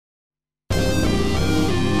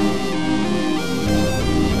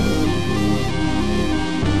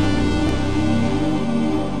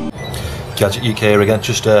Gadget UK here again.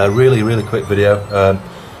 Just a really quick video,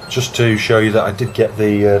 just to show you that I did get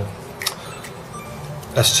the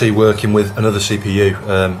ST working with another CPU.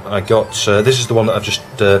 I got this is the one that I've just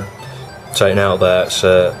taken out there. It's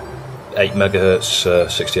 8 MHz,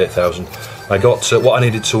 68,000. I got what I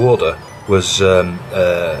needed to order was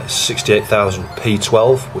 68,000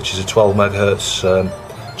 P12, which is a 12 MHz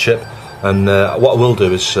chip. And what I will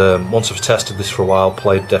do is, once I've tested this for a while,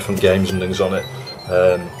 played different games and things on it,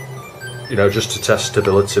 you know, just to test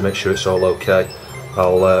stability, make sure it's all okay,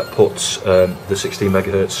 I'll put the 16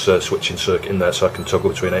 MHz switching circuit in there so I can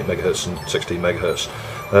toggle between 8 MHz and 16 MHz.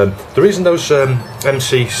 The reason those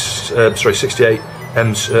 68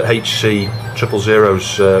 HC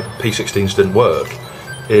 000's P16s didn't work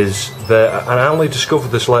is that, and I only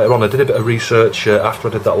discovered this later on. I did a bit of research after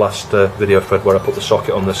I did that last video thread where I put the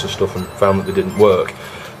socket on this and stuff and found that they didn't work.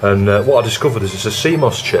 And what I discovered is it's a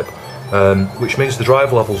CMOS chip, which means the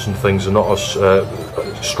drive levels and things are not as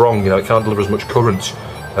strong. You know, it can't deliver as much current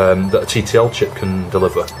that a TTL chip can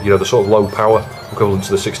deliver. You know, the sort of low power equivalent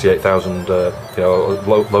to the 68,000, you know,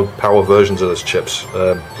 low power versions of those chips.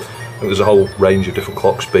 There's a whole range of different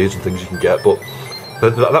clock speeds and things you can get, but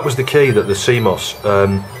that was the key, that the CMOS.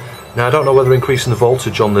 Now I don't know whether increasing the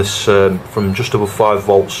voltage on this from just above 5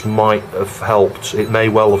 volts might have helped. It may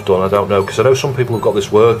well have done, I don't know, because I know some people have got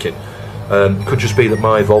this working. It could just be that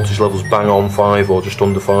my voltage level's bang on 5 or just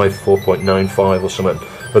under 5, 4.95 or something.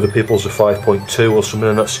 Other people's are 5.2 or something,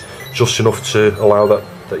 and that's just enough to allow that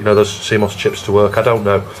you know, those CMOS chips to work. I don't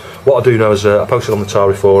know. What I do know is I posted on the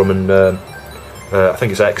Atari forum, and I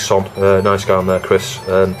think it's Exxon, nice guy on there, Chris,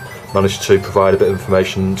 managed to provide a bit of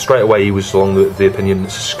information. Straight away he was along the opinion,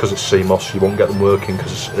 it's because it's CMOS, you won't get them working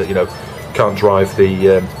because you know, you can't drive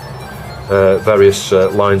the various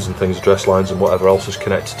lines and things, address lines and whatever else is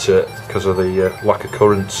connected to it because of the lack of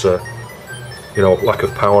current, you know, lack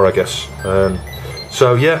of power, I guess.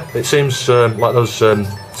 So yeah, it seems like those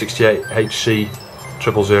 68 HC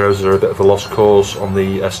 000's are a bit of a lost cause on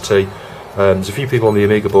the ST. There's a few people on the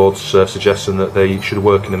Amiga boards suggesting that they should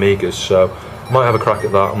work in Amigas, so I might have a crack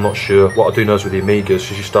at that. I'm not sure. What I do know is with the Amigas,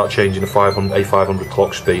 as you start changing a 500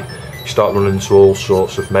 clock speed, you start running into all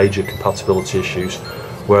sorts of major compatibility issues.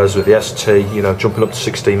 Whereas with the ST, you know, jumping up to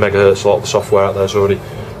 16 MHz, a lot of the software out there is already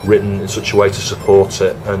written in such a way to support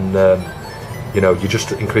it, and you know, you're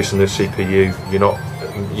just increasing the CPU. You're not,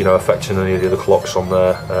 you know, affecting any of the other clocks on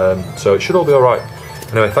there. So it should all be all right.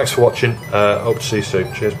 Anyway, thanks for watching. Hope to see you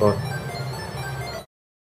soon. Cheers, bye.